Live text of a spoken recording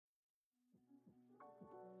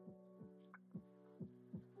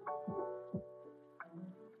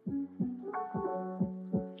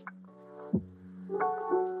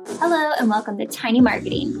Hello and welcome to Tiny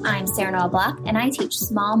Marketing. I'm Sarah Noel Block and I teach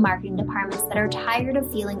small marketing departments that are tired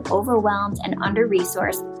of feeling overwhelmed and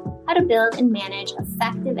under-resourced how to build and manage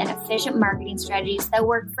effective and efficient marketing strategies that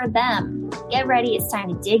work for them. Get ready, it's time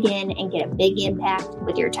to dig in and get a big impact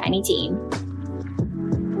with your tiny team.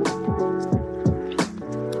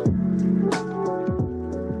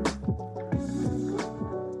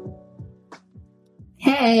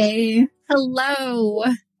 Hey. Hello.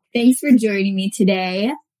 Thanks for joining me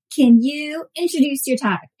today. Can you introduce your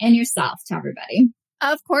topic and yourself to everybody?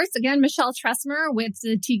 Of course. Again, Michelle Tressmer with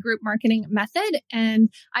the T Group Marketing Method, and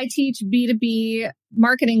I teach B2B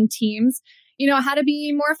marketing teams, how to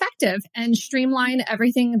be more effective and streamline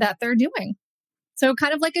everything that they're doing. So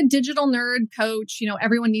kind of like a digital nerd coach,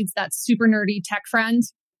 everyone needs that super nerdy tech friend.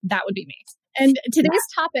 That would be me. And today's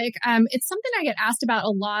topic, it's something I get asked about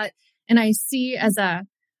a lot, and I see as a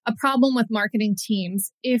problem with marketing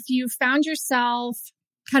teams. If you found yourself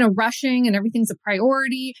kind of rushing and everything's a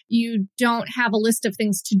priority, you don't have a list of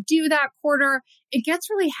things to do that quarter, it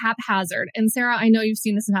gets really haphazard. And Sarah, I know you've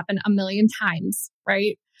seen this happen a million times,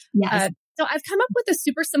 right? Yes. So I've come up with a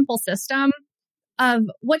super simple system of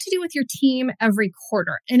what to do with your team every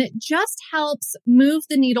quarter. And it just helps move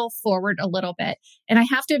the needle forward a little bit. And I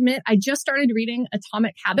have to admit, I just started reading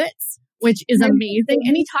Atomic Habits, which is amazing.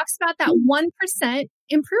 And he talks about that 1%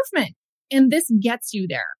 improvement. And this gets you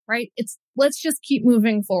there, right? Let's just keep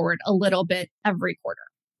moving forward a little bit every quarter.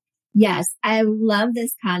 Yes, I love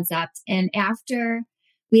this concept. And after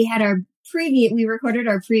we had we recorded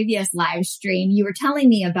our previous live stream, you were telling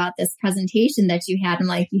me about this presentation that you had. I'm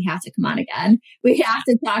like, you have to come on again. We have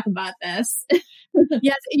to talk about this.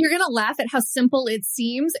 Yes, you're going to laugh at how simple it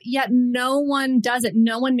seems, yet no one does it.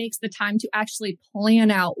 No one makes the time to actually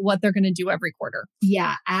plan out what they're going to do every quarter.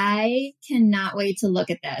 Yeah, I cannot wait to look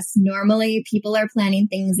at this. Normally, people are planning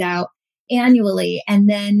things out annually, and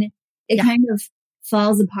then it kind of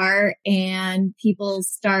falls apart and people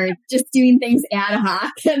start just doing things ad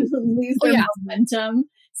hoc and lose their momentum.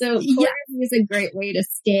 So quarterly is a great way to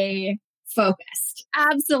stay focused.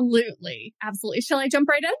 Absolutely. Absolutely. Shall I jump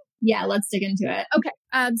right in? Yeah, let's dig into it. Okay.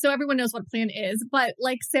 So everyone knows what a plan is, but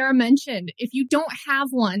like Sarah mentioned, if you don't have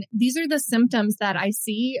one, these are the symptoms that I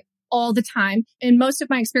see all the time. In most of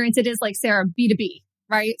my experience, it is like Sarah, B2B,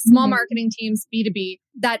 right? Small marketing teams, B2B,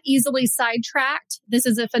 that easily sidetracked. This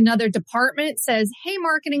is if another department says, hey,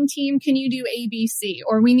 marketing team, can you do ABC?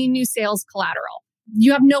 Or we need new sales collateral.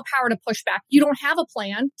 You have no power to push back. You don't have a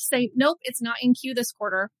plan to say, nope, it's not in queue this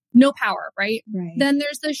quarter. No power, right? Then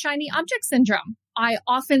there's the shiny object syndrome. I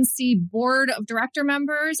often see board of director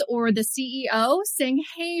members or the CEO saying,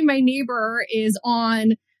 hey, my neighbor is on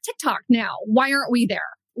TikTok now. Why aren't we there?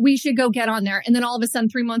 We should go get on there. And then all of a sudden,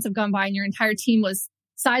 3 months have gone by and your entire team was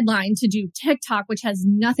sidelined to do TikTok, which has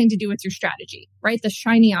nothing to do with your strategy, right? The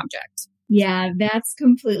shiny object. Yeah, that's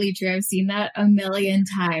completely true. I've seen that a million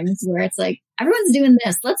times where it's like, everyone's doing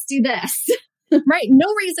this. Let's do this. Right.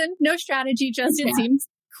 No reason, no strategy, just it seems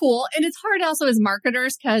cool. And it's hard also as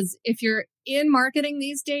marketers because if you're in marketing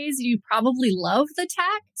these days, you probably love the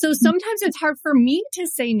tech. So sometimes it's hard for me to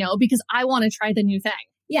say no because I want to try the new thing.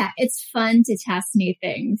 Yeah, it's fun to test new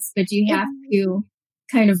things, but you have to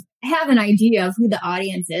kind of have an idea of who the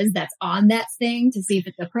audience is that's on that thing to see if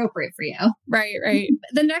it's appropriate for you. Right.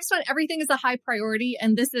 The next one, everything is a high priority.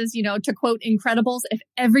 And this is, to quote Incredibles, if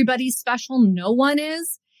everybody's special, no one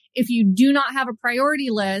is. If you do not have a priority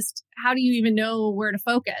list, how do you even know where to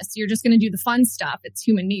focus? You're just going to do the fun stuff. It's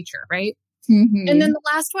human nature, right? And then the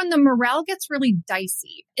last one, the morale gets really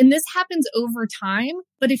dicey. And this happens over time.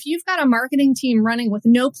 But if you've got a marketing team running with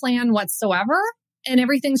no plan whatsoever, and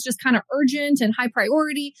everything's just kind of urgent and high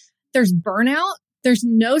priority, there's burnout. There's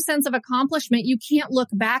no sense of accomplishment. You can't look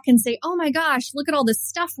back and say, oh my gosh, look at all this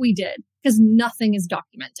stuff we did, because nothing is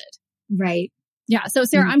documented. Right. Yeah. So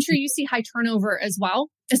Sarah, I'm sure you see high turnover as well,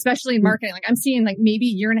 especially in marketing. Like I'm seeing like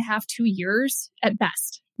maybe 1.5 to 2 years at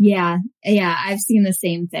best. Yeah. I've seen the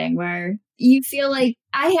same thing where you feel like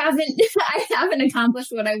I haven't accomplished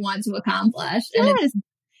what I want to accomplish. Yes.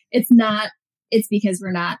 And it's because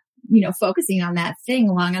we're not, focusing on that thing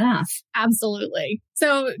long enough. Absolutely.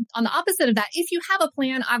 So on the opposite of that, if you have a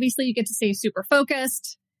plan, obviously you get to stay super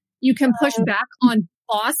focused. You can push back on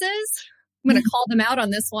bosses. I'm going to call them out on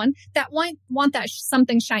this one that want that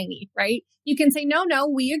something shiny, right? You can say, no,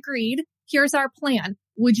 we agreed. Here's our plan.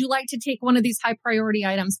 Would you like to take one of these high priority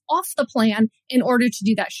items off the plan in order to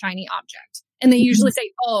do that shiny object? And they usually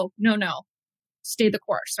say, oh, no, stay the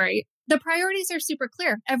course, right? The priorities are super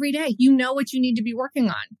clear every day. You know what you need to be working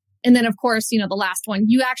on. And then, of course, the last one,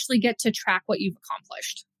 you actually get to track what you've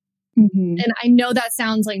accomplished. And I know that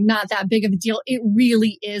sounds like not that big of a deal. It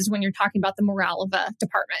really is when you're talking about the morale of a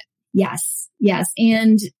department. Yes.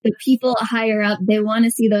 And the people higher up, they want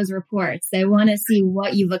to see those reports. They want to see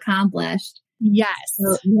what you've accomplished. Yes.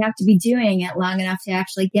 So you have to be doing it long enough to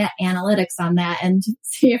actually get analytics on that and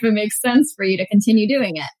see if it makes sense for you to continue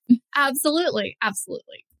doing it. Absolutely.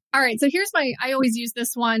 All right. So I always use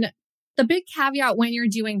this one. The big caveat when you're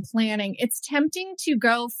doing planning, it's tempting to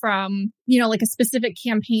go from, like a specific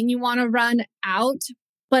campaign you want to run out,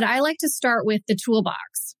 but I like to start with the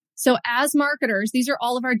toolbox. So as marketers, these are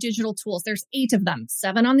all of our digital tools. There's 8 of them,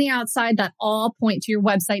 7 on the outside that all point to your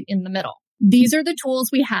website in the middle. These are the tools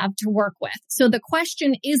we have to work with. So the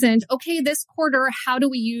question isn't, okay, this quarter, how do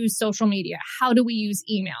we use social media? How do we use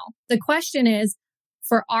email? The question is,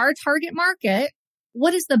 for our target market,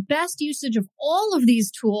 what is the best usage of all of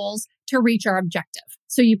these tools to reach our objective?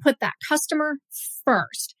 So you put that customer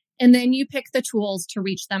first, and then you pick the tools to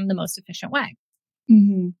reach them the most efficient way.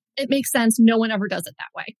 It makes sense. No one ever does it that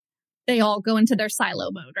way. They all go into their silo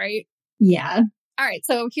mode, right? Yeah. All right.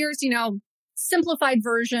 So here's, simplified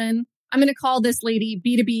version. I'm going to call this lady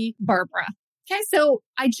B2B Barbara. Okay. So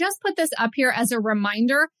I just put this up here as a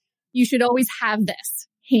reminder. You should always have this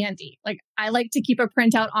handy. Like I like to keep a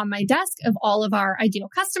printout on my desk of all of our ideal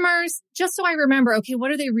customers, just so I remember, okay,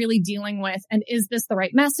 what are they really dealing with? And is this the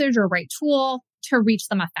right message or right tool to reach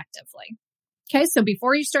them effectively? Okay. So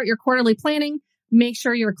before you start your quarterly planning, make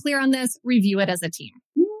sure you're clear on this, review it as a team.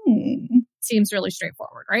 Seems really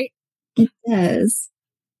straightforward, right? It does.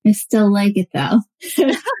 I still like it though.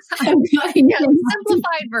 Yeah,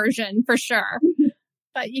 simplified version for sure.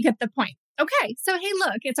 But you get the point. Okay. So, hey,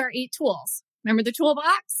 look, it's our 8 tools. Remember the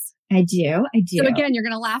toolbox? I do. So again, you're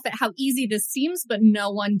going to laugh at how easy this seems, but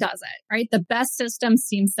no one does it, right? The best system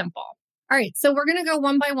seems simple. All right. So we're going to go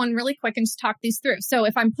one by one really quick and just talk these through. So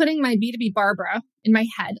if I'm putting my B2B Barbara in my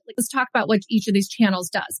head, let's talk about what each of these channels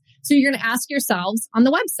does. So you're going to ask yourselves on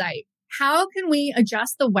the website, how can we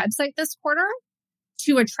adjust the website this quarter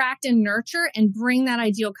to attract and nurture and bring that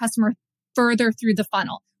ideal customer further through the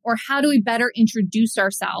funnel? Or how do we better introduce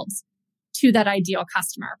ourselves to that ideal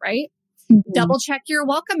customer, right? Double check your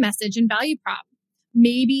welcome message and value prop.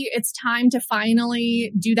 Maybe it's time to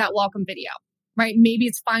finally do that welcome video, right? Maybe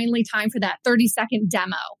it's finally time for that 30-second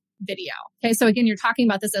demo video. Okay. So again, you're talking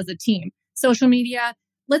about this as a team. Social media,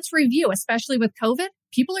 let's review, especially with COVID.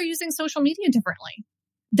 People are using social media differently.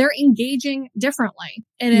 They're engaging differently.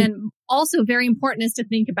 And then also very important is to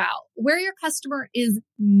think about where your customer is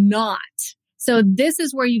not. So this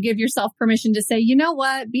is where you give yourself permission to say, you know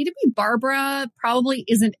what? B2B Barbara probably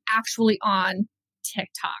isn't actually on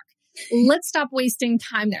TikTok. Let's stop wasting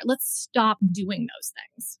time there. Let's stop doing those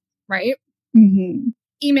things, right?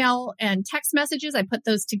 Email and text messages, I put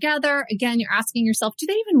those together. Again, you're asking yourself, do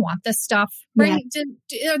they even want this stuff, right?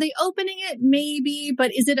 Yeah. Are they opening it? Maybe,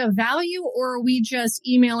 but is it of value or are we just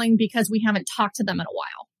emailing because we haven't talked to them in a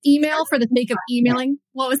while? Email for the sake of emailing.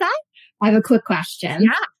 What was that? I have a quick question.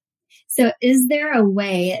 Yeah. So is there a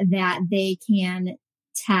way that they can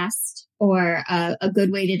test or a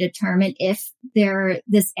good way to determine if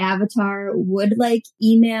this avatar would like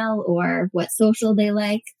email or what social they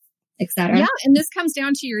like, etc.? Yeah. And this comes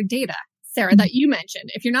down to your data, Sarah, that you mentioned.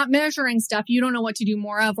 If you're not measuring stuff, you don't know what to do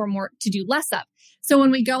more of or more to do less of. So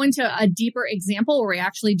when we go into a deeper example where we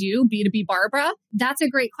actually do B2B Barbara, that's a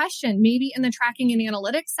great question. Maybe in the tracking and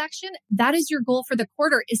analytics section, that is your goal for the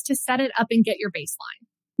quarter, is to set it up and get your baseline.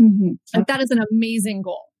 Like that is an amazing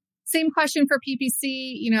goal. Same question for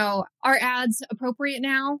PPC. Are ads appropriate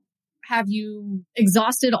now? Have you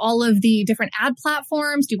exhausted all of the different ad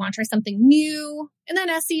platforms? Do you want to try something new? And then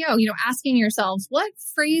SEO, asking yourselves, what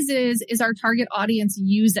phrases is our target audience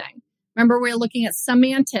using? Remember, we're looking at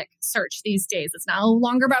semantic search these days. It's no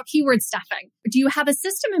longer about keyword stuffing. Do you have a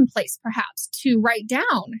system in place, perhaps, to write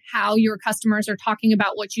down how your customers are talking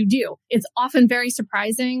about what you do? It's often very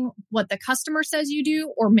surprising what the customer says you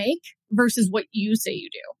do or make versus what you say you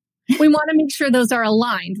do. We want to make sure those are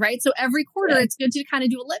aligned, right? So every quarter, it's good to kind of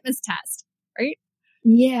do a litmus test, right?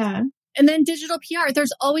 Yeah. And then digital PR,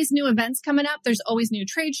 there's always new events coming up. There's always new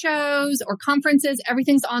trade shows or conferences.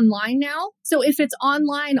 Everything's online now. So if it's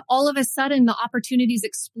online, all of a sudden the opportunities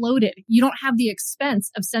exploded. You don't have the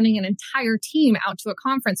expense of sending an entire team out to a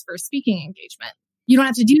conference for a speaking engagement. You don't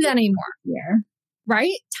have to do that anymore. Yeah.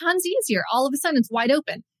 Right? Tons easier. All of a sudden it's wide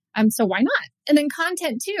open. So why not? And then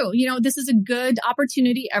content too. This is a good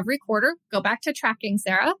opportunity every quarter. Go back to tracking,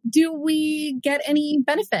 Sarah. Do we get any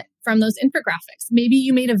benefit from those infographics? Maybe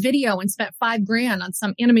you made a video and spent $5,000 on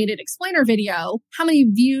some animated explainer video. How many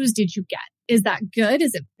views did you get? Is that good?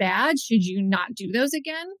 Is it bad? Should you not do those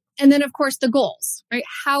again? And then, of course, the goals, right?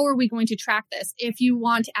 How are we going to track this? If you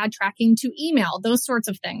want to add tracking to email, those sorts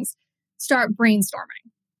of things, start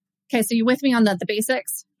brainstorming. Okay, so you with me on the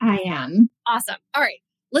basics? I am. Awesome. All right,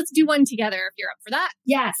 let's do one together if you're up for that.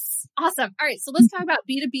 Yes. Awesome. All right, so let's talk about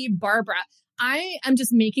B2B Barbara. I am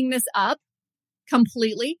just making this up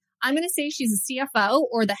completely. I'm going to say she's a CFO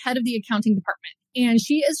or the head of the accounting department. And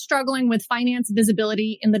she is struggling with finance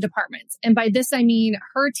visibility in the departments. And by this, I mean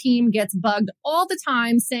her team gets bugged all the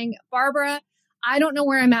time saying, Barbara, I don't know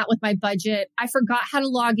where I'm at with my budget. I forgot how to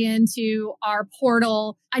log into our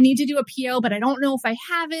portal. I need to do a PO, but I don't know if I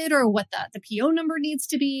have it or what the PO number needs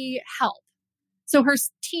to be. Help. So her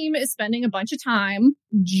team is spending a bunch of time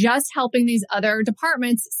just helping these other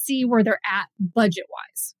departments see where they're at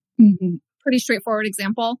budget-wise. Mm-hmm. Pretty straightforward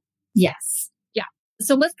example. Yes.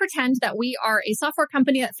 So let's pretend that we are a software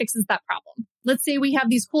company that fixes that problem. Let's say we have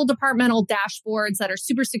these cool departmental dashboards that are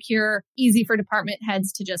super secure, easy for department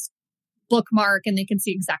heads to just bookmark and they can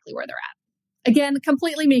see exactly where they're at. Again,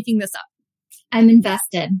 completely making this up. I'm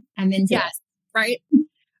invested. I'm into it. Yes, right?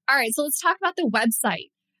 All right, so let's talk about the website.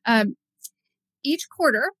 Each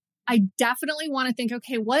quarter, I definitely want to think,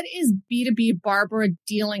 okay, what is B2B Barbara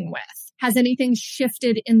dealing with? Has anything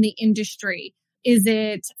shifted in the industry? Is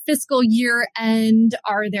it fiscal year end?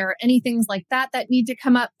 Are there any things like that need to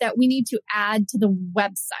come up that we need to add to the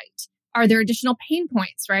website? Are there additional pain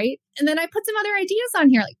points, right? And then I put some other ideas on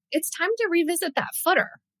here. Like it's time to revisit that footer.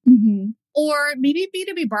 Mm-hmm. Or maybe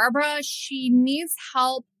B2B Barbara, she needs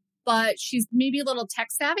help, but she's maybe a little tech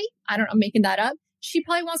savvy. I don't know, I'm making that up. She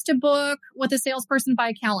probably wants to book with a salesperson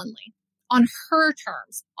by Calendly on her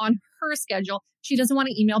terms, on her schedule. She doesn't want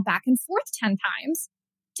to email back and forth 10 times.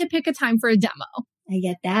 To pick a time for a demo. I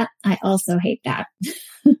get that. I also hate that.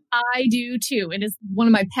 I do too. It is one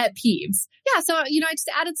of my pet peeves. Yeah. So, I just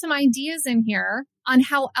added some ideas in here on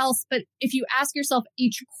how else, but if you ask yourself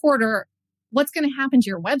each quarter, what's going to happen to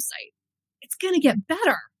your website? It's going to get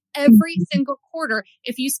better every single quarter.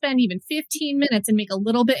 If you spend even 15 minutes and make a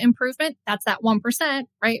little bit improvement, that's that 1%,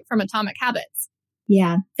 right? From Atomic Habits.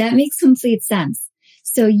 Yeah, that makes complete sense.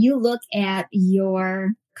 So you look at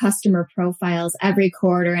your customer profiles every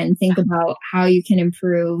quarter and think about how you can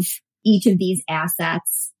improve each of these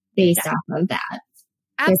assets based off of that.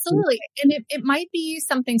 Absolutely. And it might be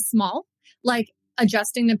something small, like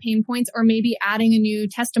adjusting the pain points or maybe adding a new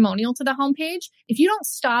testimonial to the homepage. If you don't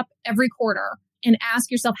stop every quarter and ask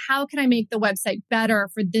yourself, how can I make the website better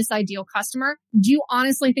for this ideal customer? Do you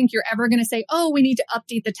honestly think you're ever going to say, oh, we need to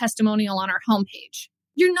update the testimonial on our homepage?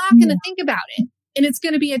 You're not going to think about it. And it's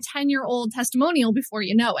going to be a 10-year-old testimonial before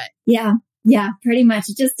you know it. Yeah, pretty much.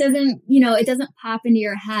 It just doesn't, it doesn't pop into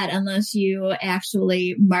your head unless you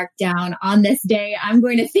actually mark down on this day, I'm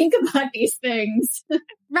going to think about these things.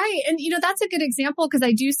 Right. And, that's a good example because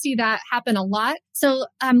I do see that happen a lot. So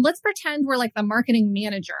let's pretend we're like the marketing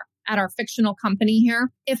manager at our fictional company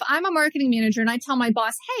here. If I'm a marketing manager and I tell my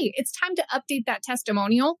boss, hey, it's time to update that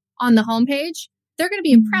testimonial on the homepage, they're going to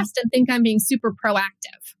be impressed and think I'm being super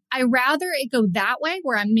proactive. I rather it go that way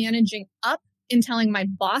where I'm managing up and telling my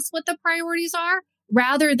boss what the priorities are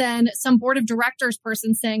rather than some board of directors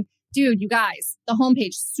person saying, dude, you guys, the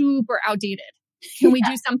homepage super outdated. Can we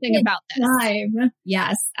do something about this?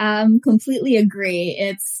 Yes, completely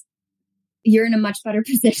agree. You're in a much better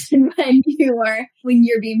position when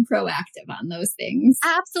you're being proactive on those things.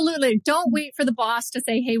 Absolutely. Don't wait for the boss to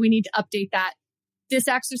say, hey, we need to update that. This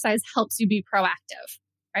exercise helps you be proactive,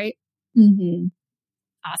 right? Mm-hmm.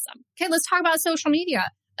 Awesome. Okay, let's talk about social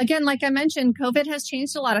media. Again, like I mentioned, COVID has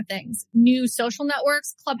changed a lot of things. New social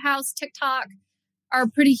networks, Clubhouse, TikTok are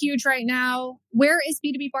pretty huge right now. Where is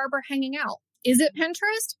B2B Barbara hanging out? Is it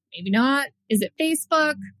Pinterest? Maybe not. Is it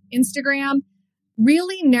Facebook, Instagram?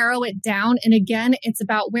 Really narrow it down. And again, it's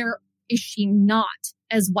about where is she not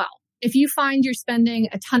as well. If you find you're spending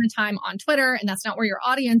a ton of time on Twitter and that's not where your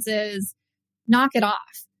audience is, knock it off.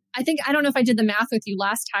 I don't know if I did the math with you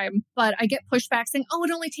last time, but I get pushback saying, oh,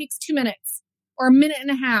 it only takes 2 minutes or a minute and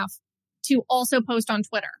a half to also post on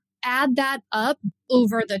Twitter. Add that up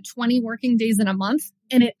over the 20 working days in a month,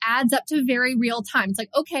 and it adds up to very real time. It's like,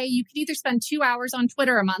 okay, you could either spend 2 hours on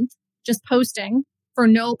Twitter a month just posting for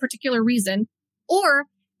no particular reason, or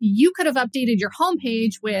you could have updated your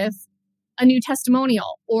homepage with a new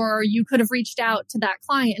testimonial, or you could have reached out to that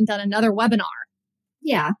client and done another webinar.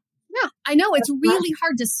 Yeah. Yeah, I know it's really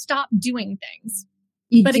hard to stop doing things.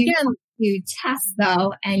 But again, you test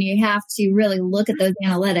though, and you have to really look at those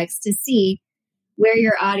analytics to see where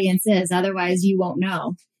your audience is. Otherwise, you won't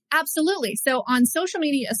know. Absolutely. So on social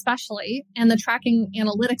media, especially, and the tracking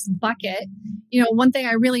analytics bucket, one thing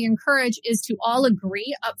I really encourage is to all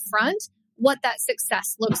agree up front what that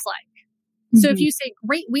success looks like. So if you say,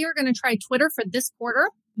 great, we are going to try Twitter for this quarter.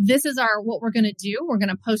 This is what we're going to do. We're going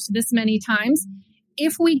to post this many times.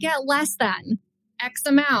 If we get less than X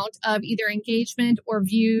amount of either engagement or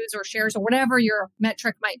views or shares or whatever your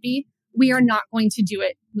metric might be, we are not going to do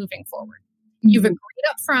it moving forward. You've agreed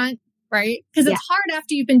up front, right? Because it's hard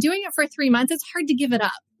after you've been doing it for 3 months. It's hard to give it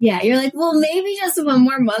up. Yeah. You're like, well, maybe just one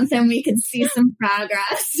more month and we could see some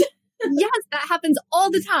progress. Yes, that happens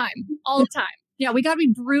all the time. Yeah, we got to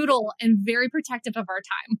be brutal and very protective of our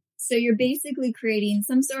time. So you're basically creating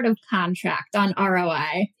some sort of contract on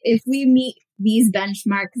ROI. If we meet these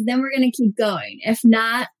benchmarks, then we're going to keep going. If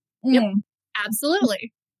not, Yep,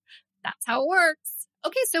 absolutely. That's how it works.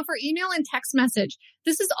 Okay, so for email and text message,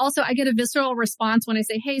 this is also, I get a visceral response when I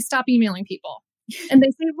say, hey, stop emailing people. And they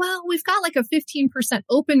say, well, we've got like a 15%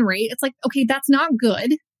 open rate. It's like, okay, that's not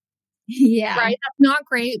good. Yeah. Right? That's not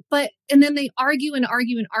great. And then they argue and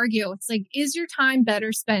argue and argue. It's like, is your time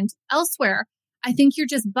better spent elsewhere? I think you're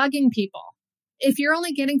just bugging people. If you're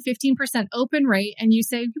only getting 15% open rate and you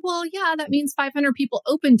say, well, yeah, that means 500 people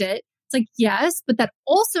opened it. It's like, yes, but that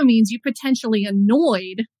also means you potentially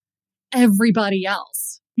annoyed everybody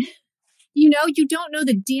else. You don't know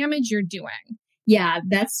the damage you're doing. Yeah,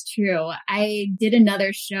 that's true. I did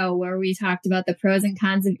another show where we talked about the pros and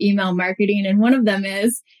cons of email marketing. And one of them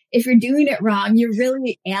is if you're doing it wrong, you're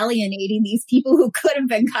really alienating these people who could have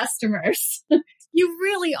been customers. You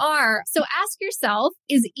really are. So ask yourself,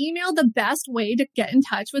 is email the best way to get in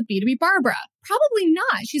touch with B2B Barbara? Probably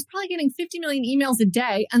not. She's probably getting 50 million emails a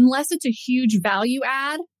day unless it's a huge value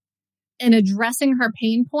add and addressing her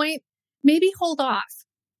pain point. Maybe hold off.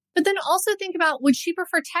 But then also think about, would she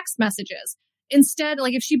prefer text messages? Instead,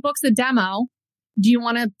 like if she books a demo, do you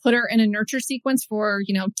want to put her in a nurture sequence for,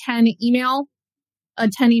 10 email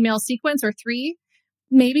sequence or 3?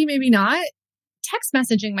 Maybe, maybe not. Text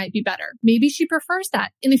messaging might be better. Maybe she prefers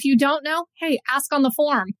that. And if you don't know, hey, ask on the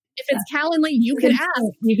form. If it's Calendly, you can ask.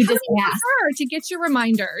 You can just ask her to get your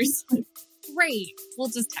reminders. Great. We'll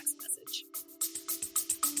just text message.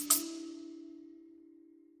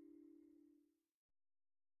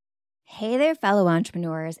 Hey there, fellow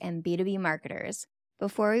entrepreneurs and B2B marketers.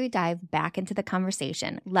 Before we dive back into the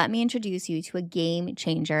conversation, let me introduce you to a game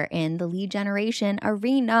changer in the lead generation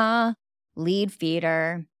arena,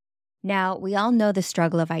 Leadfeeder. Now, we all know the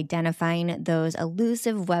struggle of identifying those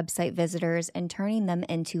elusive website visitors and turning them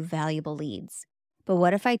into valuable leads. But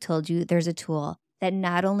what if I told you there's a tool that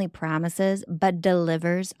not only promises, but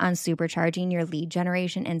delivers on supercharging your lead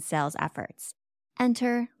generation and sales efforts?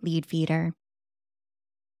 Enter Leadfeeder.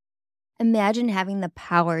 Imagine having the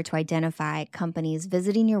power to identify companies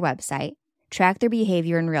visiting your website, track their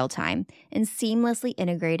behavior in real time, and seamlessly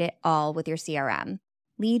integrate it all with your CRM.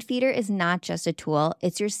 Leadfeeder is not just a tool,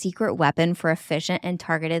 it's your secret weapon for efficient and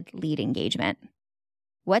targeted lead engagement.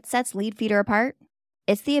 What sets Leadfeeder apart?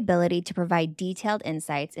 It's the ability to provide detailed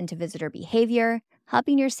insights into visitor behavior,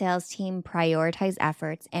 helping your sales team prioritize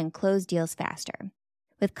efforts and close deals faster.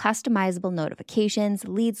 With customizable notifications,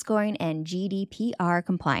 lead scoring, and GDPR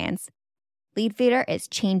compliance, Leadfeeder is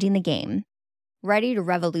changing the game. Ready to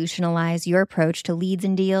revolutionize your approach to leads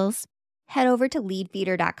and deals? Head over to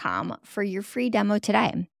leadfeeder.com for your free demo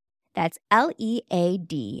today. That's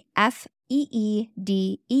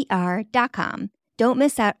LEADFEEDER.com. Don't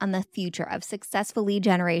miss out on the future of successful lead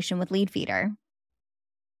generation with Leadfeeder.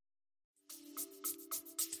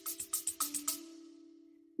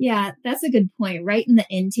 Yeah, that's a good point. Right in the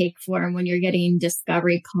intake form, when you're getting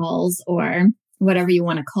discovery calls or whatever you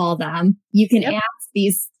want to call them, you can ask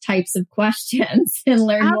these types of questions and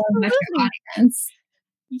learn more about your audience.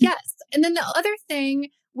 Yes. And then the other thing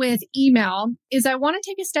with email is I want to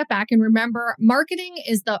take a step back and remember marketing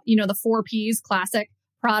is the 4 Ps, classic: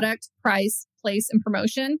 product, price, place, and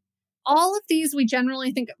promotion. All of these we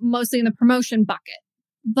generally think mostly in the promotion bucket,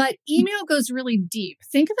 but email goes really deep.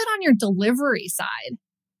 Think of it on your delivery side.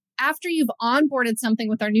 After you've onboarded something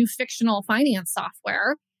with our new fictional finance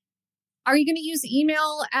software, are you going to use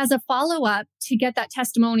email as a follow-up to get that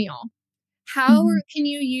testimonial? How can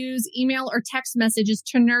you use email or text messages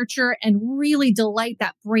to nurture and really delight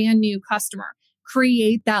that brand new customer,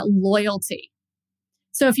 create that loyalty?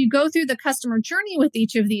 So if you go through the customer journey with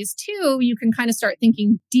each of these two, you can kind of start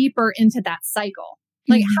thinking deeper into that cycle.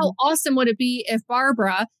 Like how awesome would it be if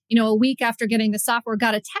Barbara, a week after getting the software,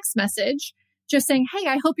 got a text message just saying, hey,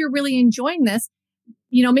 I hope you're really enjoying this.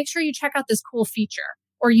 Make sure you check out this cool feature,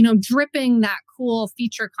 or, dripping that cool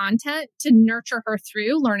feature content to nurture her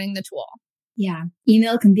through learning the tool. Yeah.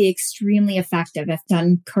 Email can be extremely effective if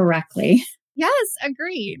done correctly. Yes,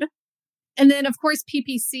 agreed. And then, of course,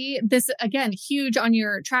 PPC, this, again, huge on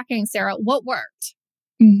your tracking, Sarah. What worked?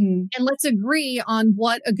 Mm-hmm. And let's agree on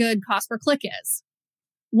what a good cost per click is.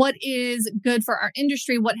 What is good for our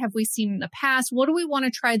industry? What have we seen in the past? What do we want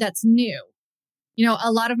to try that's new? You know,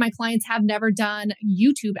 a lot of my clients have never done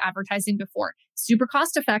YouTube advertising before. Super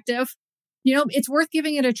cost effective. You know, it's worth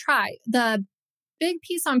giving it a try. The big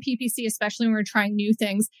piece on PPC, especially when we're trying new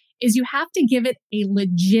things, is you have to give it a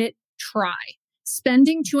legit try.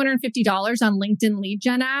 Spending $250 on LinkedIn lead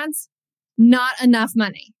gen ads, not enough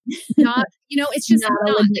money. Not, you know, it's just Not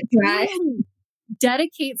a legit try.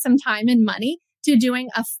 Dedicate some time and money to doing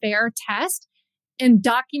a fair test and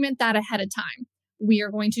document that ahead of time. We are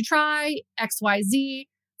going to try XYZ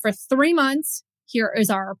for 3 months. Here is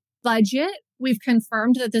our budget. We've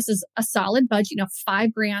confirmed that this is a solid budget, you know,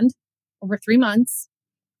 $5,000 over 3 months.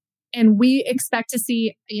 And we expect to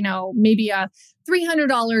see, you know, maybe a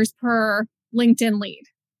 $300 per LinkedIn lead.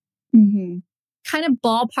 Mm-hmm. Kind of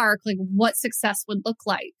ballpark, like what success would look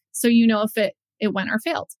like. So you know if it went or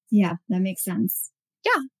failed. Yeah, that makes sense.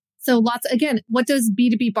 Yeah. So again, what does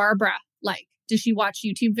B2B Barbara like? Does she watch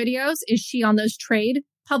YouTube videos? Is she on those trade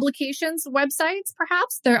publications websites,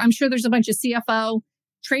 perhaps? I'm sure there's a bunch of CFO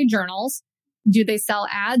trade journals. Do they sell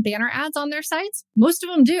banner ads on their sites? Most of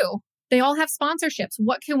them do. They all have sponsorships.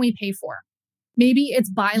 What can we pay for? Maybe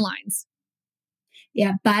it's bylines.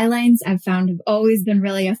 Yeah, bylines I've found have always been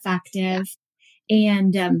really effective.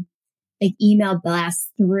 And like email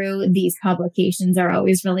blasts through these publications are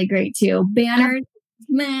always really great too. Banners,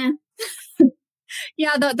 meh.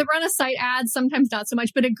 Yeah, the run a site ads, sometimes not so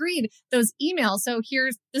much, but agreed. Those emails. So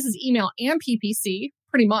this is email and PPC,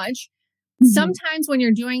 pretty much. Mm-hmm. Sometimes when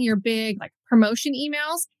you're doing your big like promotion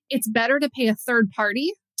emails, it's better to pay a third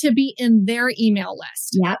party to be in their email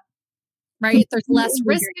list. Yep. Right? There's less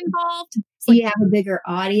risk involved. So you have a bigger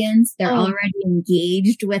audience. They're already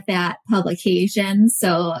engaged with that publication.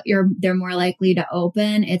 So they're more likely to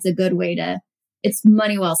open. It's a good way it's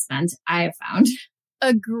money well spent, I have found.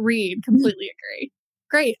 Agreed. Completely agree.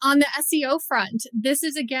 Great. On the SEO front, this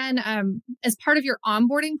is again, as part of your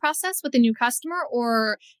onboarding process with a new customer,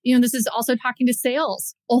 or, you know, this is also talking to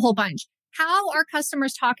sales a whole bunch. How are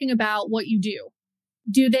customers talking about what you do?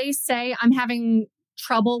 Do they say, I'm having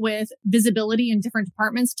trouble with visibility in different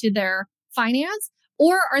departments to their finance?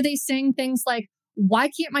 Or are they saying things like, why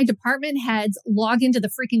can't my department heads log into the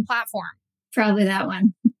freaking platform? Probably that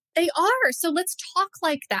one. They are. So let's talk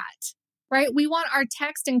like that, right? We want our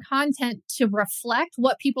text and content to reflect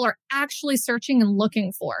what people are actually searching and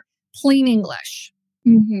looking for. Plain English.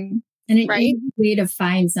 Mm-hmm. And an right? easy way to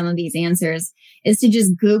find some of these answers is to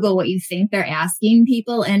just Google what you think they're asking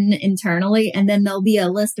people and internally, and then there'll be a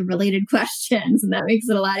list of related questions, and that makes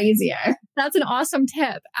it a lot easier. That's an awesome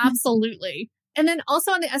tip. Absolutely. And then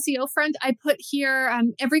also on the SEO front, I put here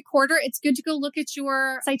every quarter, it's good to go look at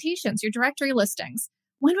your citations, your directory listings.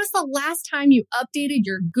 When was the last time you updated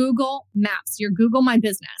your Google Maps, your Google My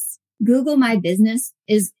Business? Google My Business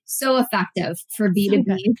is so effective for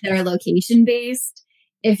B2B that are location based.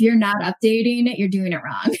 If you're not updating it, you're doing it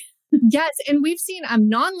wrong. Yes. And we've seen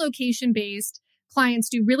non-location based clients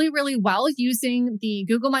do really, really well using the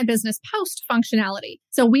Google My Business post functionality.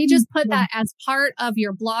 So we just put that as part of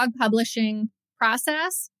your blog publishing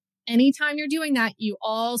process. Anytime you're doing that, you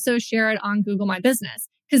also share it on Google My Business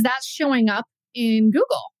because that's showing up in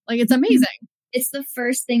Google. Like it's amazing. It's the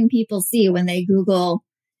first thing people see when they Google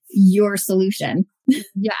your solution.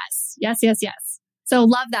 Yes. So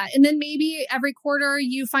love that. And then maybe every quarter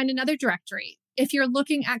you find another directory. If you're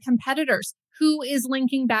looking at competitors, who is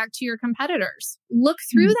linking back to your competitors? Look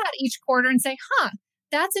through that each quarter and say,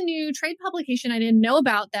 that's a new trade publication I didn't know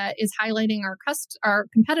about that is highlighting our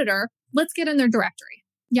competitor. Let's get in their directory.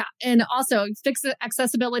 Yeah. And also fix the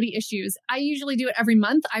accessibility issues. I usually do it every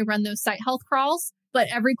month. I run those site health crawls, but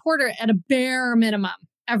every quarter at a bare minimum,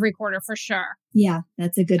 every quarter for sure. Yeah,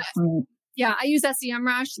 that's a good point. Yeah, I use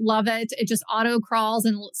SEMrush. Love it. It just auto crawls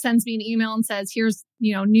and sends me an email and says, here's,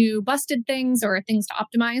 new busted things or things to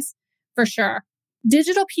optimize for sure.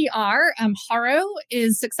 Digital PR, Haro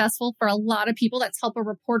is successful for a lot of people. That's help a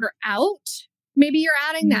reporter out. Maybe you're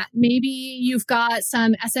adding that. Maybe you've got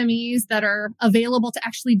some SMEs that are available to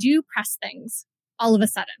actually do press things all of a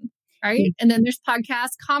sudden, right? Mm-hmm. And then there's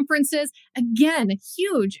podcasts, conferences. Again,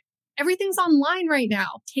 huge. Everything's online right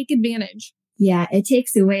now. Take advantage. Yeah, it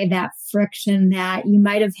takes away that friction that you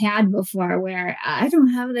might have had before where I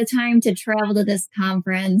don't have the time to travel to this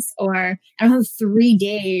conference, or I don't have 3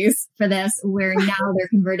 days for this, where now they're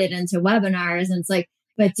converted into webinars. And it's like,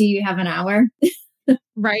 but do you have an hour?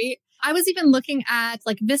 Right. I was even looking at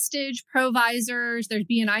like Vistage, Provisors, there's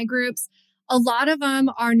BNI groups. A lot of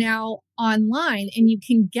them are now online and you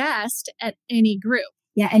can guest at any group.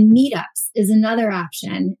 Yeah. And meetups is another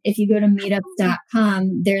option. If you go to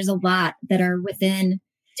meetups.com, there's a lot that are within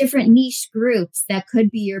different niche groups that could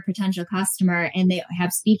be your potential customer, and they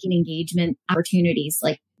have speaking engagement opportunities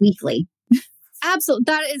like weekly. Absolutely.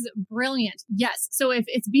 That is brilliant. Yes. So if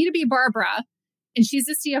it's B2B Barbara and she's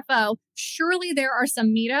the CFO, surely there are some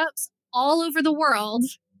meetups all over the world,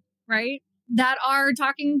 right, that are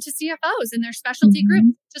talking to CFOs in their specialty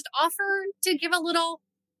group. Just offer to give a little,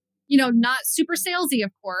 not super salesy,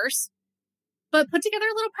 of course, but put together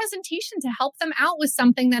a little presentation to help them out with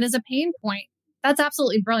something that is a pain point. That's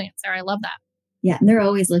absolutely brilliant, Sarah. I love that. Yeah. And they're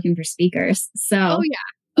always looking for speakers. So,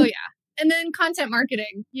 Oh, yeah. And then content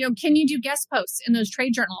marketing, can you do guest posts in those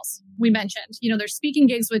trade journals we mentioned? There's speaking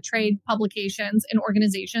gigs with trade publications and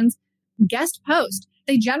organizations. Guest post.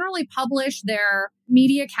 They generally publish their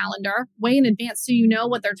media calendar way in advance, so you know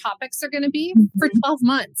what their topics are going to be for 12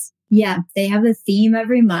 months. Yeah, they have a theme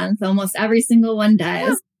every month. Almost every single one does.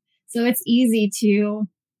 Yeah. So it's easy to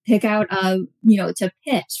pick out to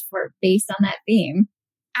pitch based on that theme.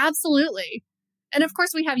 Absolutely. And of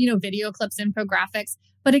course we have, video clips, infographics.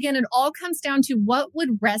 But again, it all comes down to what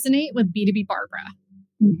would resonate with B2B Barbara,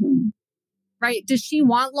 right? Does she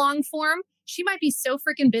want long form? She might be so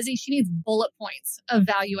freaking busy. She needs bullet points of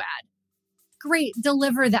value add. Great.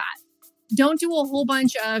 Deliver that. Don't do a whole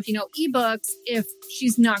bunch of, ebooks if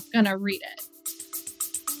she's not going to read it.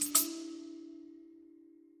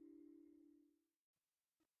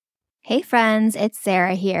 Hey friends, it's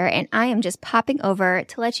Sarah here, and I am just popping over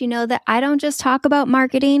to let you know that I don't just talk about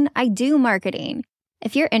marketing, I do marketing.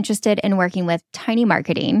 If you're interested in working with Tiny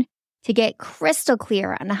Marketing to get crystal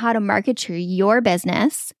clear on how to market to your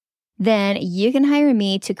business, then you can hire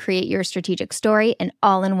me to create your strategic story and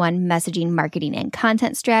all-in-one messaging, marketing, and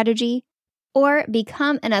content strategy, or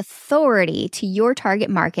become an authority to your target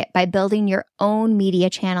market by building your own media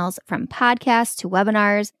channels from podcasts to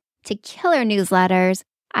webinars to killer newsletters.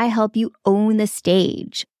 I help you own the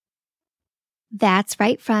stage. That's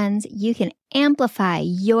right, friends. You can amplify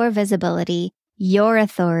your visibility, your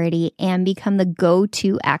authority, and become the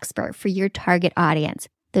go-to expert for your target audience,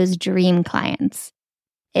 those dream clients.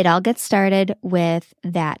 It all gets started with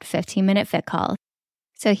that 15-minute fit call.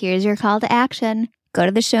 So here's your call to action. Go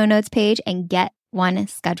to the show notes page and get one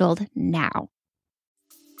scheduled now.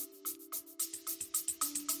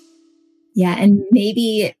 Yeah, and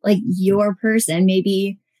maybe your person,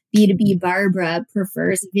 maybe B2B Barbara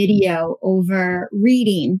prefers video over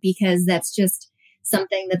reading because that's just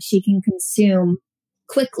something that she can consume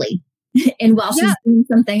quickly and while she's doing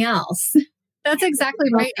something else. That's exactly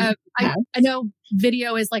right. I know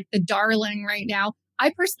video is like the darling right now.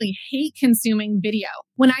 I personally hate consuming video.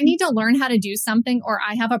 When I need to learn how to do something or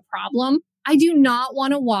I have a problem, I do not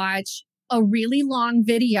want to watch a really long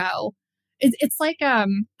video. It's like,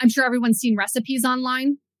 I'm sure everyone's seen recipes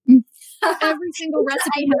online. Every single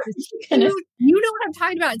recipe has this huge, you know what I'm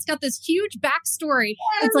talking about. It's got this huge backstory.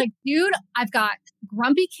 Yeah. It's like, dude, I've got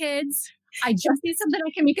grumpy kids. I just need something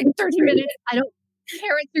I can make in 30 minutes. I don't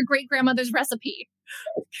inherit your great grandmother's recipe.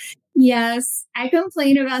 Yes. I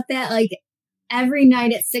complain about that every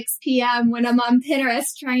night at 6 p.m. when I'm on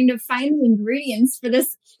Pinterest trying to find the ingredients for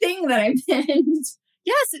this thing that I pinned.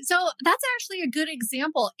 Yes. So that's actually a good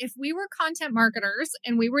example. If we were content marketers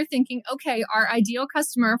and we were thinking, okay, our ideal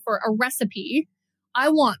customer for a recipe, I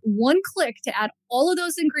want one click to add all of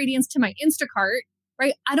those ingredients to my Instacart,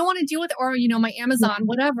 right? I don't want to deal with it or, my Amazon,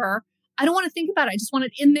 whatever. I don't want to think about it. I just want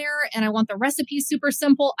it in there and I want the recipe super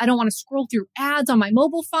simple. I don't want to scroll through ads on my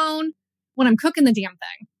mobile phone when I'm cooking the damn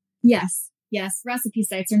thing. Yes. Yes. Recipe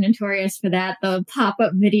sites are notorious for that. The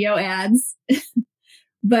pop-up video ads.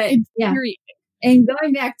 But yeah. And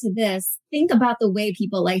going back to this, think about the way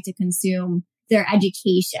people like to consume their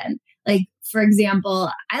education. For example,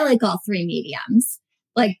 I like all three mediums,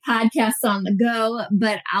 like podcasts on the go,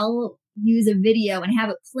 but I'll use a video and have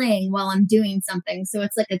it playing while I'm doing something. So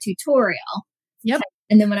it's like a tutorial. Yep.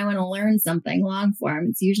 And then when I want to learn something long form,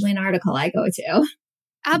 it's usually an article I go to.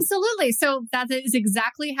 Absolutely. So that is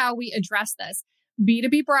exactly how we address this.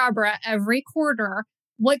 B2B Barbara, every quarter,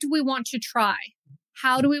 what do we want to try?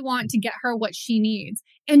 How do we want to get her what she needs?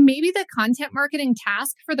 And maybe the content marketing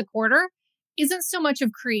task for the quarter isn't so much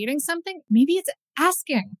of creating something. Maybe it's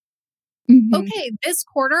asking, okay, this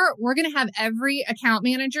quarter, we're going to have every account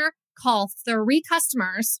manager call 3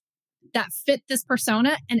 customers that fit this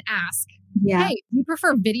persona and ask, hey, do you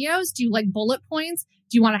prefer videos? Do you like bullet points?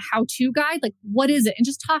 Do you want a how-to guide? What is it? And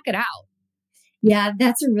just talk it out. Yeah,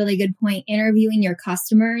 that's a really good point. Interviewing your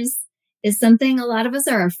customers is something a lot of us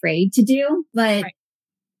are afraid to do, but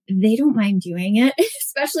they don't mind doing it,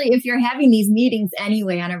 especially if you're having these meetings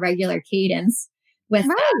anyway on a regular cadence with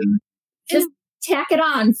them. tack it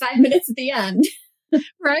on 5 minutes at the end.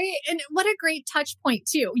 Right? And what a great touch point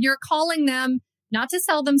too. You're calling them not to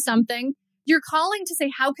sell them something. You're calling to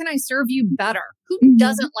say, how can I serve you better? Who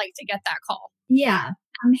doesn't like to get that call? Yeah.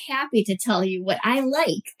 I'm happy to tell you what I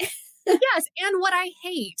like. Yes. And what I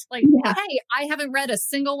hate. Like, hey, I haven't read a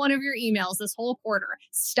single one of your emails this whole quarter.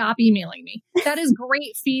 Stop emailing me. That is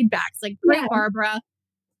great feedback. It's like, great, Barbara.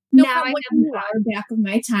 No now I have an hour back of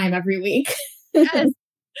my time every week. Yes.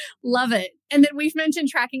 Love it. And then we've mentioned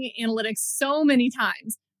tracking and analytics so many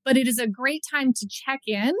times, but it is a great time to check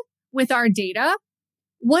in with our data.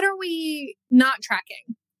 What are we not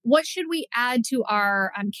tracking? What should we add to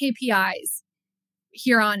our KPIs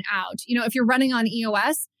here on out? You know, if you're running on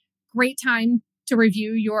EOS, great time to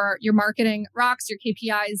review your marketing rocks, your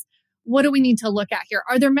KPIs. What do we need to look at here?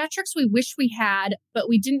 Are there metrics we wish we had, but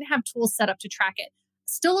we didn't have tools set up to track it?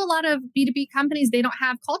 Still a lot of B2B companies, they don't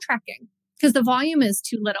have call tracking because the volume is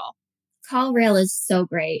too little. CallRail is so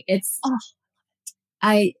great.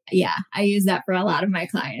 I use that for a lot of my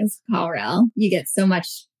clients. CallRail, you get so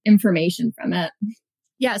much information from it.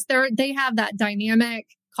 Yes, they have that dynamic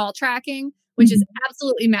call tracking, which is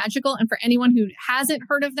absolutely magical. And for anyone who hasn't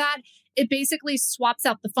heard of that, it basically swaps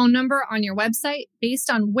out the phone number on your website based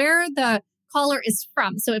on where the caller is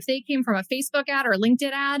from. So if they came from a Facebook ad or a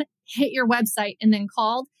LinkedIn ad, hit your website and then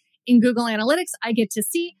called. In Google Analytics, I get to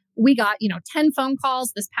see we got, 10 phone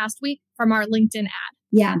calls this past week from our LinkedIn ad.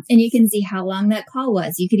 Yeah. And you can see how long that call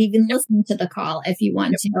was. You could even listen to the call if you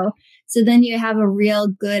want to. So then you have a real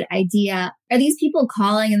good idea. Are these people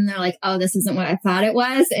calling and they're like, oh, this isn't what I thought it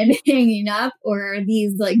was and hanging up? Or are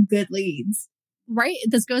these like good leads? Right.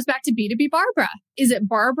 This goes back to B2B Barbara. Is it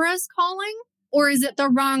Barbara's calling or is it the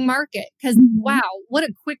wrong market? Because wow, what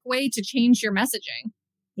a quick way to change your messaging.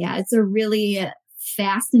 Yeah. It's a really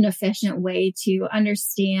fast and efficient way to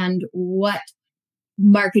understand what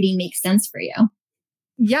marketing makes sense for you.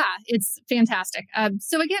 Yeah, it's fantastic.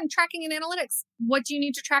 So again, tracking and analytics. What do you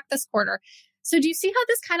need to track this quarter? So do you see how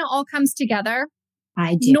this kind of all comes together?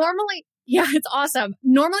 I do. Normally, yeah, it's awesome.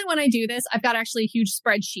 Normally when I do this, I've got actually a huge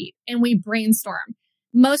spreadsheet and we brainstorm.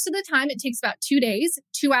 Most of the time, it takes about 2 days,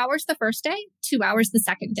 2 hours the first day, 2 hours the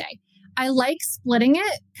second day. I like splitting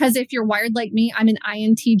it because if you're wired like me, I'm an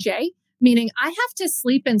INTJ, meaning I have to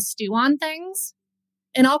sleep and stew on things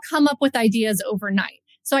and I'll come up with ideas overnight.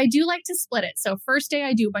 So I do like to split it. So first day,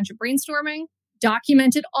 I do a bunch of brainstorming,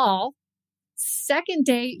 document it all. Second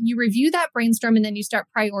day, you review that brainstorm and then you start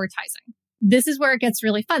prioritizing. This is where it gets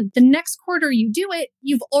really fun. The next quarter you do it,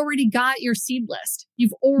 you've already got your seed list.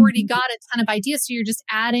 You've already got a ton of ideas. So you're just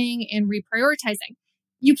adding and reprioritizing.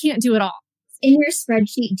 You can't do it all. In your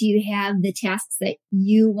spreadsheet, do you have the tasks that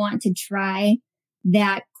you want to try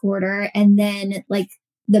that quarter and then like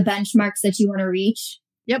the benchmarks that you want to reach?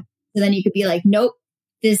 Yep. So then you could be like, nope,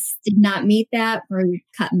 this did not meet that, or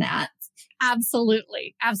cutting that.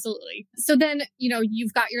 Absolutely. Absolutely. So then,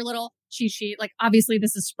 you've got your little cheat sheet. Like obviously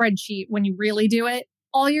this is spreadsheet when you really do it.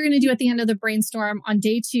 All you're going to do at the end of the brainstorm on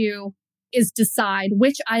day 2 is decide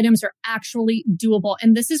which items are actually doable.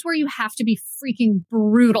 And this is where you have to be freaking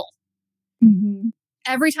brutal. Mm-hmm.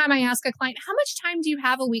 Every time I ask a client, how much time do you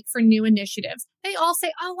have a week for new initiatives? They all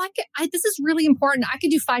say, oh, this is really important. I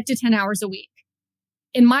could do 5 to 10 hours a week.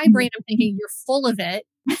 In my brain, I'm thinking you're full of it.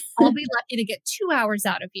 I'll be lucky to get 2 hours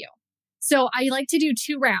out of you. So I like to do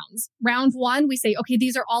 2 rounds. Round 1, we say, okay,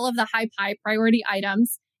 these are all of the high priority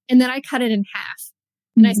items. And then I cut it in half.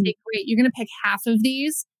 And I say, great, you're going to pick half of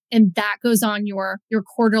these. And that goes on your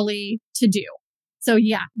quarterly to do. So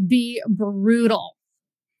yeah, be brutal.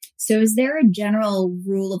 So is there a general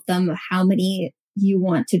rule of thumb of how many you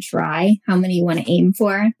want to try, how many you want to aim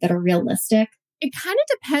for that are realistic? It kind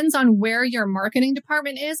of depends on where your marketing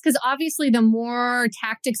department is, because obviously the more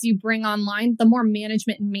tactics you bring online, the more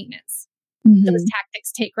management and maintenance those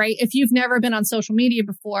tactics take, right? If you've never been on social media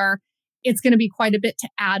before, it's going to be quite a bit to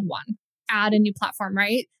add a new platform,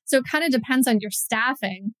 right? So it kind of depends on your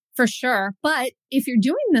staffing for sure. But if you're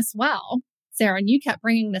doing this well, Sarah, and you kept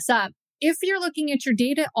bringing this up, if you're looking at your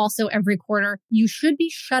data also every quarter, you should be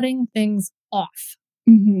shutting things off,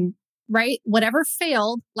 right? Whatever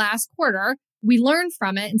failed last quarter, we learn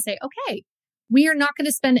from it and say, okay, we are not going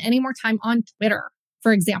to spend any more time on Twitter,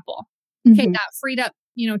 for example. Okay, that freed up,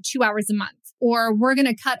 2 hours a month. Or we're going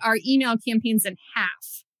to cut our email campaigns in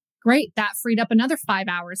half. Great, that freed up another 5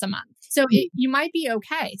 hours a month. So you might be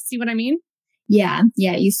okay. See what I mean? Yeah,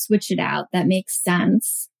 you switch it out. That makes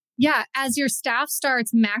sense. Yeah, as your staff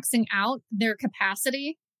starts maxing out their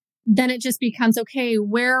capacity, then it just becomes, okay,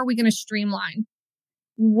 where are we going to streamline?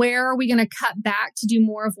 Where are we going to cut back to do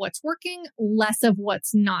more of what's working, less of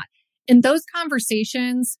what's not? And those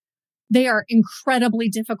conversations they are incredibly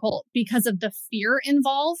difficult because of the fear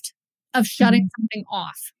involved of shutting something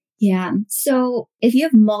off. Yeah. So if you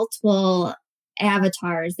have multiple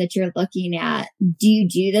avatars that you're looking at, do you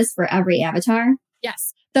do this for every avatar?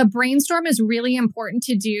 Yes. The brainstorm is really important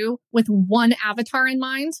to do with one avatar in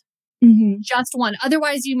mind, just one.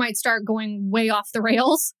 Otherwise, you might start going way off the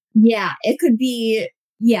rails. Yeah. It could be,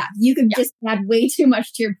 you could just add way too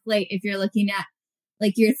much to your plate if you're looking at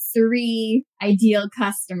like your 3 ideal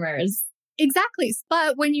customers. Exactly.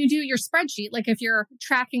 But when you do your spreadsheet, like if you're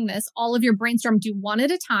tracking this, all of your brainstorm, do one at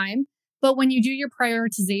a time. But when you do your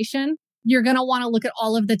prioritization, you're going to want to look at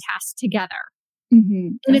all of the tasks together.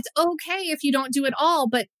 And it's okay if you don't do it all,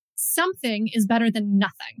 but something is better than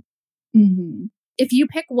nothing. If you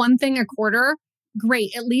pick one thing a quarter,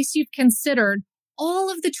 great. At least you've considered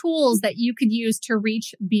all of the tools that you could use to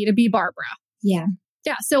reach B2B Barbara. Yeah.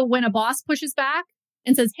 So when a boss pushes back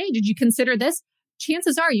and says, hey, did you consider this?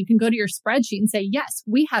 Chances are you can go to your spreadsheet and say, yes,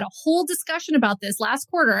 we had a whole discussion about this last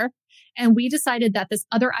quarter, and we decided that this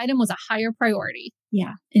other item was a higher priority.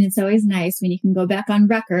 Yeah. And it's always nice when you can go back on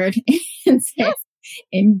record and say,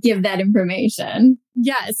 and give that information.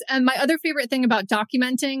 Yes. And my other favorite thing about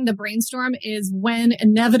documenting the brainstorm is when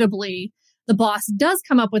inevitably the boss does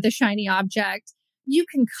come up with a shiny object, you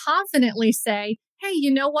can confidently say, hey,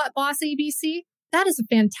 you know what, boss ABC? That is a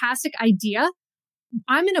fantastic idea.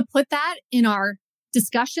 I'm going to put that in our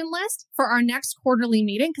discussion list for our next quarterly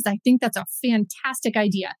meeting because I think that's a fantastic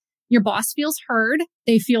idea. Your boss feels heard,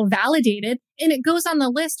 they feel validated, and it goes on the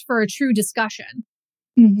list for a true discussion.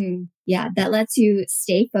 Yeah, that lets you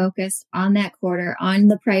stay focused on that quarter, on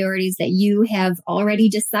the priorities that you have already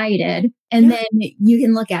decided, and then you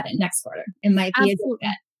can look at it next quarter. It might be a good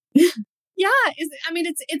bet.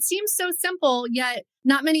 It seems so simple, yet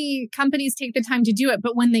not many companies take the time to do it.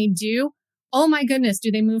 But when they do, oh my goodness,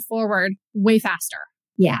 do they move forward way faster.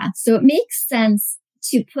 Yeah. So it makes sense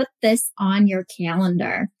to put this on your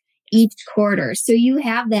calendar each quarter. So you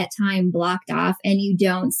have that time blocked off and you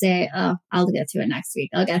don't say, oh, I'll get to it next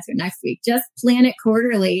week. Just plan it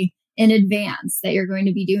quarterly in advance that you're going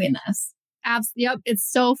to be doing this. Yep. It's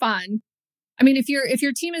so fun. I mean, if your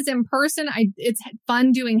team is in person, it's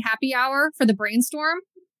fun doing happy hour for the brainstorm.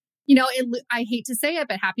 You know, I hate to say it,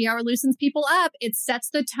 but happy hour loosens people up. It sets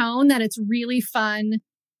the tone that it's really fun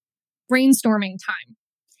brainstorming time.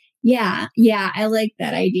 Yeah. I like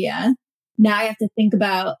that idea. Now I have to think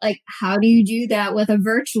about how do you do that with a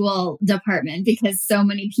virtual department? Because so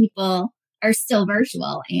many people are still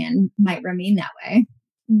virtual and might remain that way.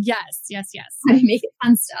 Yes. How do you make it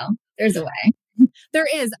fun still? There's a way. There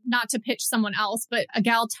is, not to pitch someone else, but a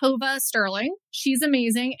gal, Tova Sterling. She's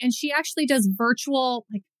amazing. And she actually does virtual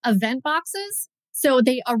event boxes. So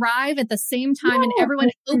they arrive at the same time and everyone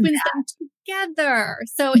opens them together.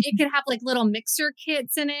 So it could have little mixer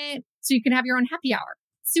kits in it. So you can have your own happy hour.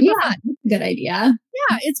 Super fun. Good idea.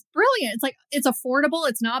 Yeah, it's brilliant. It's affordable.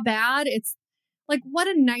 It's not bad. It's what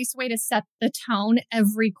a nice way to set the tone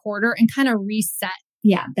every quarter and kind of reset.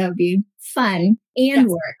 Yeah, that would be fun and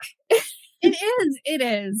work. It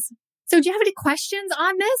is. So do you have any questions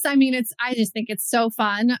on this? I mean, I just think it's so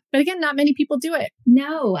fun. But again, not many people do it.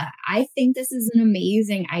 No, I think this is an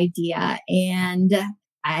amazing idea. And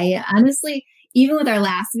I honestly, even with our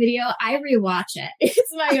last video, I rewatch it.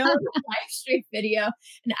 It's my own live stream video.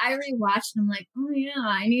 And I rewatched and I'm like, oh yeah,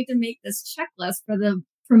 I need to make this checklist for the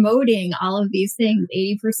promoting all of these things,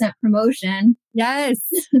 80% promotion. Yes.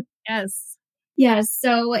 Yeah.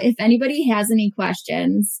 So if anybody has any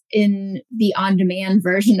questions in the on-demand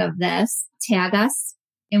version of this, tag us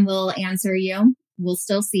and we'll answer you. We'll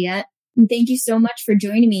still see it. And thank you so much for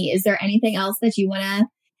joining me. Is there anything else that you want to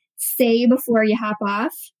say before you hop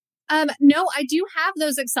off? No, I do have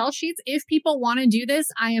those Excel sheets. If people want to do this,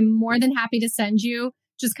 I am more than happy to send you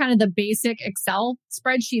just kind of the basic Excel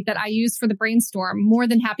spreadsheet that I use for the brainstorm. More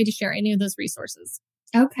than happy to share any of those resources.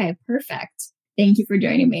 Okay, perfect. Thank you for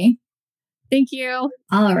joining me. Thank you.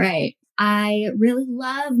 All right. I really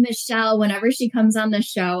love Michelle. Whenever she comes on the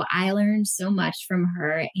show, I learn so much from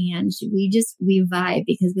her and we vibe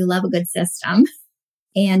because we love a good system.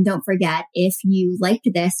 And don't forget, if you liked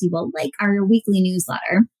this, you will like our weekly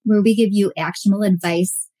newsletter where we give you actionable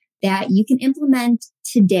advice that you can implement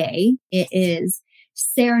today. It is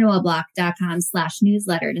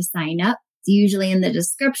sarahnoahblock.com/newsletter to sign up. It's usually in the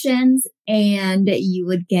descriptions and you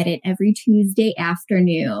would get it every Tuesday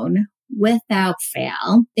afternoon without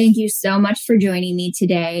fail. Thank you so much for joining me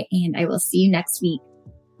today and I will see you next week.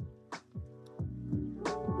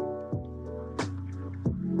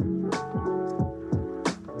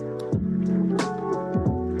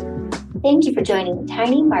 Thank you for joining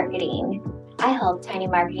Tiny Marketing. I help tiny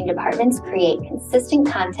marketing departments create consistent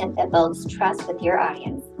content that builds trust with your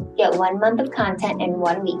audience. Get 1 month of content in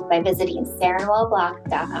 1 week by visiting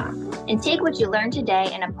SarahNoelBlock.com. And take what you learned today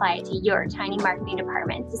and apply it to your tiny marketing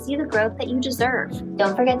department to see the growth that you deserve.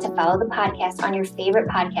 Don't forget to follow the podcast on your favorite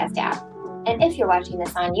podcast app. And if you're watching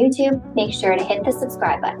this on YouTube, make sure to hit the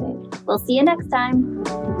subscribe button. We'll see you next time.